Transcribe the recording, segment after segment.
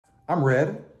I'm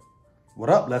ready. What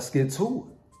up? Let's get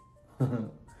to it.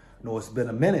 No, it's been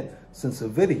a minute since a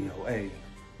video. Hey,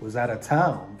 was out of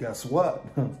town. Guess what?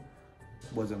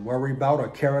 Wasn't worried about or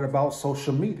cared about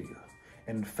social media.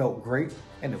 And it felt great,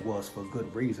 and it was for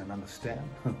good reason, understand?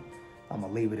 I'm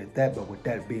gonna leave it at that, but with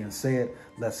that being said,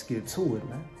 let's get to it,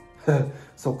 man.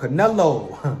 So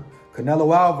Canelo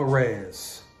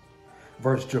Alvarez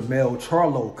versus Jermell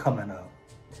Charlo coming up.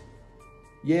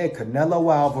 Yeah,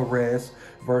 Canelo Alvarez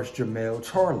versus Jermell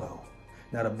Charlo.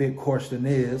 Now the big question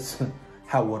is,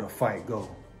 how will the fight go?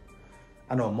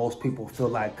 I know most people feel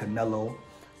like Canelo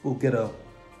will get a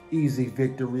easy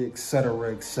victory,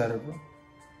 etc., etc.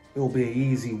 It will be an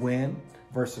easy win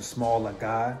versus a smaller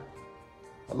guy.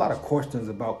 A lot of questions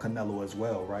about Canelo as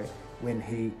well, right? When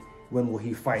will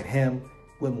he fight him?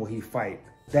 When will he fight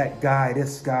that guy,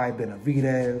 this guy,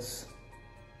 Benavidez?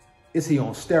 Is he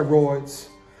on steroids?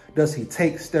 Does he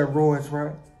take steroids,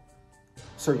 right?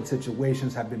 Certain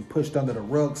situations have been pushed under the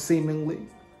rug, seemingly.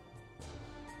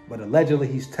 But allegedly,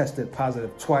 he's tested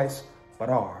positive twice. But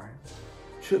all right.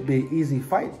 Should be an easy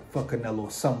fight for Canelo,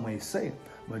 some may say.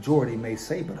 Majority may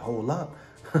say, but hold up.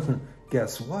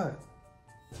 Guess what?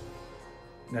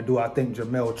 Now, do I think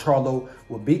Jermell Charlo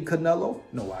will beat Canelo?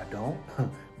 No, I don't.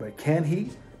 But can he?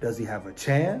 Does he have a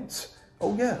chance?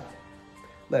 Oh, yeah.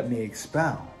 Let me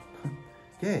expound.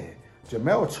 Yeah,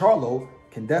 Jermell Charlo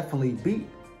can definitely beat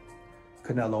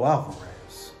Canelo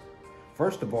Alvarez.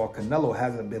 First of all, Canelo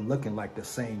hasn't been looking like the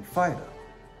same fighter,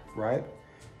 right?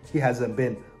 He hasn't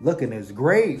been looking as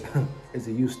great as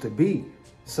he used to be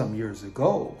some years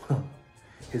ago.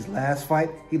 His last fight,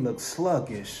 he looked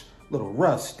sluggish, a little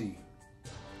rusty.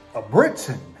 A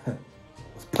Briton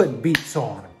was putting beats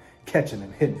on him, catching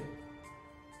and hitting.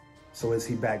 So is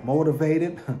he back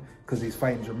motivated because he's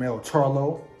fighting Jermell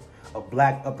Charlo, a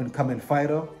black up-and-coming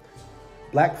fighter?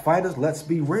 Black fighters, let's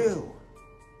be real.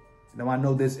 Now, I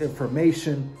know this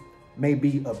information may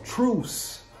be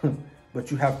obtruse,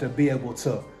 but you have to be able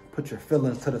to put your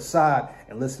feelings to the side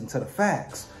and listen to the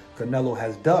facts. Canelo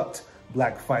has ducked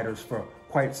black fighters for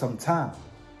quite some time,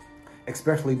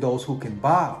 especially those who can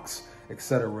box,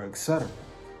 etc., etc.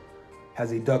 Has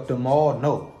he ducked them all?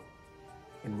 No.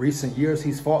 In recent years,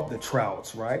 he's fought the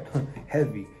Trouts, right?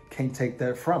 Heavy, can't take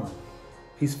that from him.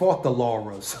 He's fought the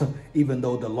Lauras, even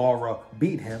though the Laura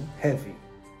beat him, heavy.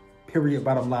 Period,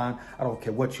 bottom line, I don't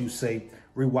care what you say.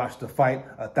 Rewatch the fight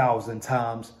 1,000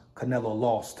 times. Canelo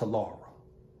lost to Laura.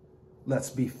 Let's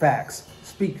be facts.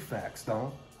 Speak facts,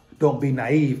 dog. Don't be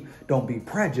naive. Don't be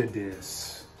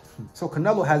prejudiced. So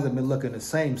Canelo hasn't been looking the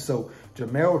same. So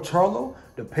Jermell Charlo,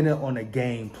 depending on the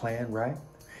game plan, right?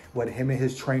 What him and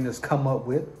his trainers come up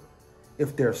with,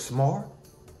 if they're smart,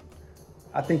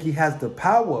 I think he has the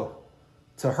power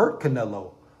to hurt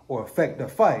Canelo or affect the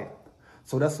fight.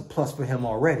 So that's a plus for him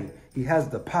already. He has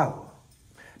the power.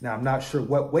 Now, I'm not sure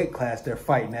what weight class they're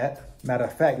fighting at. Matter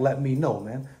of fact, let me know,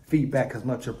 man. Feedback is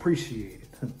much appreciated.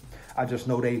 I just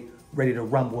know they ready to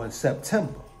rumble in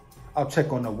September. I'll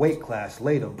check on the weight class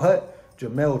later. But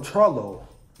Jermell Charlo,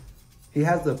 he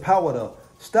has the power to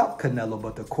stop Canelo.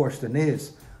 But the question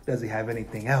is, does he have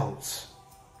anything else?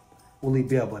 Will he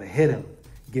be able to hit him,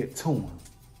 get to him?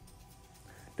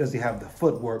 Does he have the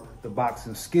footwork, the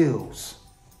boxing skills?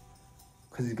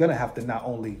 Because he's going to have to not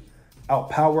only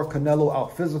outpower Canelo,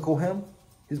 out-physical him,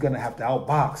 he's going to have to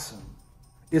outbox him.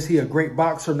 Is he a great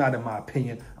boxer? Not in my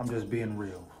opinion. I'm just being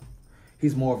real.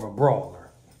 He's more of a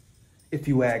brawler, if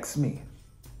you ask me.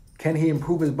 Can he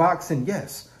improve his boxing?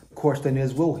 Yes. The question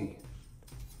is, will he?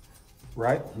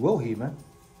 Right? Will he, man?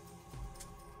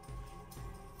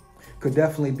 Could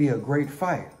definitely be a great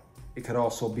fight. It could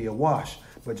also be a wash.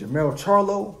 But Jermell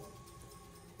Charlo,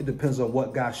 it depends on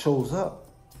what guy shows up.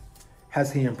 Has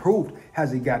he improved?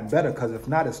 Has he gotten better? Because if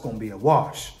not, it's going to be a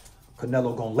wash.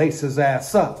 Canelo going to lace his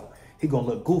ass up. He going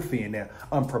to look goofy in there,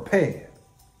 unprepared.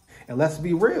 And let's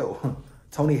be real.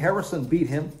 Tony Harrison beat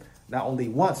him not only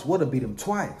once, would have beat him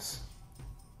twice.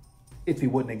 If he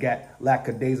wouldn't have got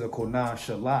lackadaisical,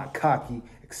 nonchalant, cocky,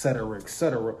 etc.,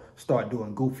 etc., start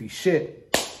doing goofy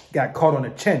shit, got caught on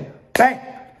the chin, bang!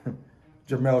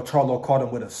 Jermell Charlo caught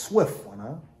him with a swift one,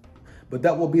 huh? But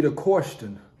that will be the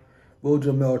question. Will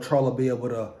Jermell Charlo be able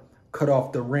to cut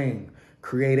off the ring,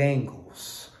 create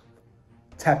angles,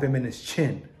 tap him in his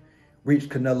chin, reach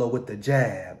Canelo with the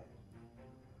jab,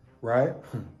 right?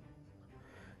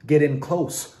 Get in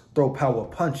close, throw power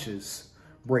punches,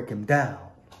 break him down.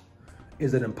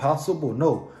 Is it impossible?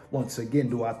 No. Once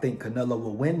again, do I think Canelo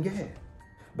will win? Yeah.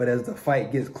 But as the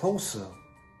fight gets closer,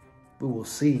 we will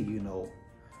see,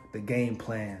 the game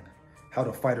plan, how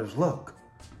the fighters look.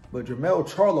 But Jermell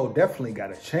Charlo definitely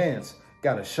got a chance,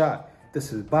 got a shot.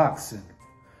 This is boxing.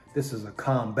 This is a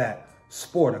combat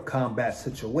sport, a combat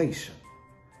situation.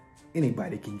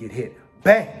 Anybody can get hit.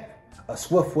 Bang! A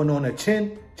swift one on the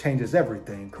chin changes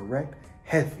everything, correct?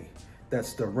 Heavy.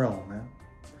 That's the realm, man.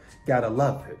 Gotta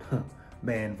love it.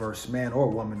 Man versus man or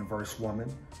woman versus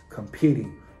woman.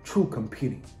 Competing. True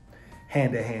competing.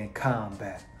 Hand-to-hand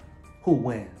combat. Who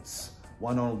wins?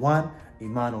 One-on-one,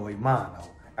 mano a mano.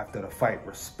 After the fight,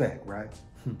 respect, right?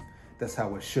 That's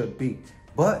how it should be.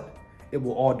 But it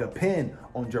will all depend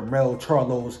on Jermell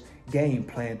Charlo's game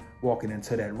plan walking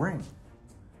into that ring.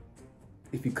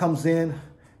 If he comes in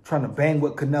trying to bang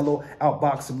with Canelo,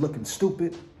 outbox him looking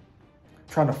stupid,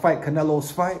 trying to fight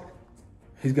Canelo's fight,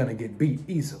 he's going to get beat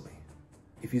easily.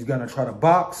 If he's going to try to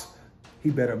box, he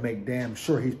better make damn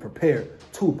sure he's prepared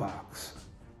to box.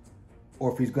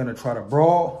 Or if he's going to try to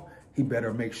brawl, he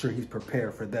better make sure he's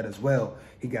prepared for that as well.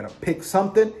 He got to pick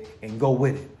something and go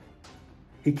with it.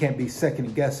 He can't be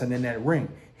second guessing in that ring.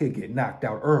 He'll get knocked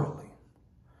out early.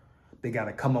 They got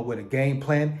to come up with a game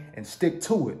plan and stick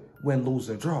to it, win, lose,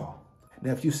 or draw.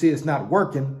 Now, if you see it's not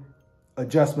working,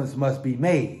 adjustments must be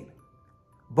made.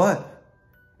 But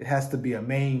it has to be a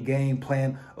main game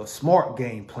plan, a smart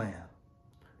game plan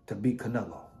to beat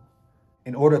Canelo.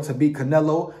 In order to beat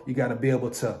Canelo, you got to be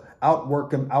able to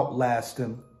outwork him, outlast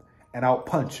him, and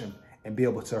outpunch him, and be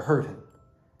able to hurt him,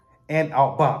 and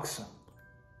outbox him,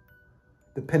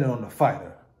 depending on the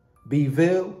fighter. Be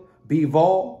vil, be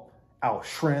vol, out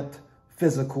strength,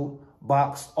 physical,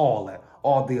 box, all that,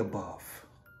 all the above,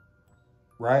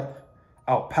 right?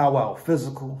 Out power, out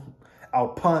physical,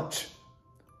 out punch,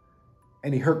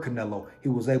 and he hurt Canelo. He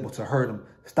was able to hurt him,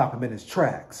 stop him in his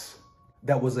tracks.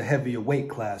 That was a heavier weight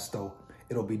class, though.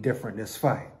 It'll be different this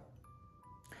fight.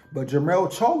 But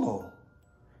Jermell Charlo,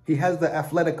 he has the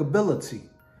athletic ability,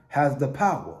 has the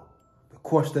power. The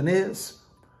question is,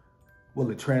 will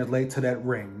it translate to that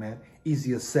ring, man?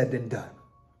 Easier said than done.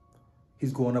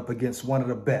 He's going up against one of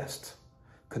the best,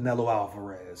 Canelo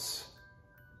Alvarez.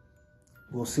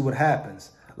 We'll see what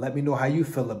happens. Let me know how you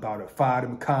feel about it. Fire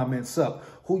them comments up.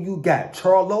 Who you got,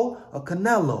 Charlo or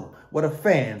Canelo? Where the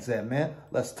fans at, man?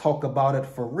 Let's talk about it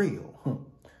for real.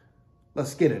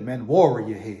 Let's get it, man.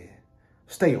 Warrior here.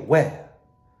 Stay aware.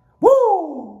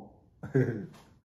 Woo!